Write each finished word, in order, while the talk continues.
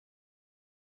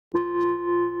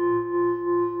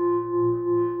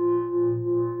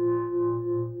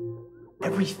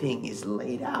Everything is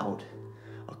laid out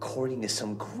according to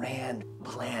some grand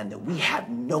plan that we have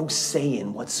no say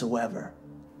in whatsoever.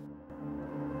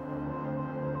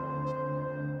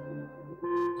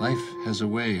 Life has a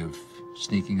way of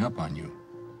sneaking up on you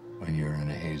when you're in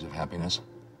a haze of happiness.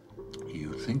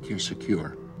 You think you're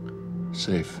secure,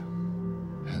 safe,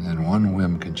 and then one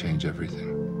whim can change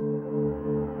everything.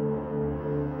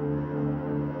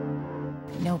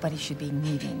 Nobody should be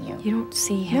needing you. You don't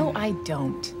see him. No, I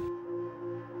don't.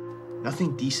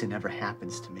 Nothing decent ever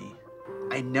happens to me.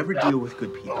 I never deal with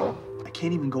good people. I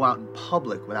can't even go out in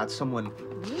public without someone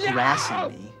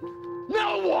harassing me.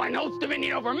 No one holds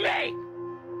dominion over me! Have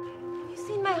you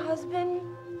seen my husband?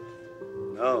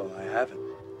 No, I haven't.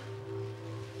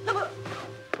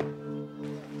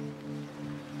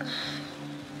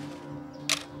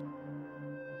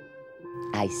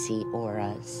 I see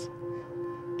auras,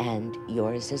 and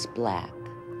yours is black,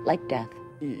 like death.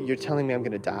 You're telling me I'm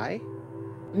gonna die?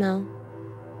 No,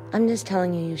 I'm just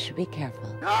telling you should be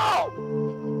careful. No!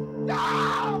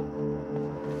 No!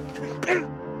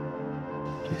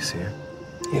 Do you see her?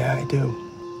 Yeah, I do.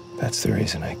 That's the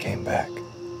reason I came back.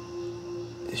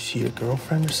 Is she your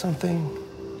girlfriend or something?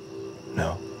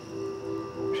 No,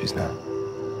 she's not.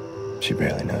 She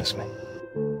barely knows me.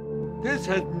 This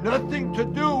has nothing to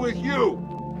do with you.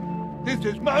 This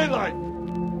is my life.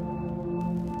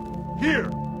 Here.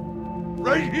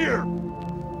 Right here.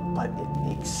 But it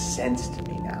makes sense to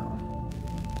me now.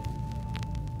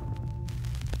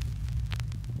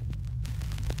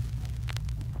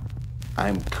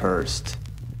 I'm cursed.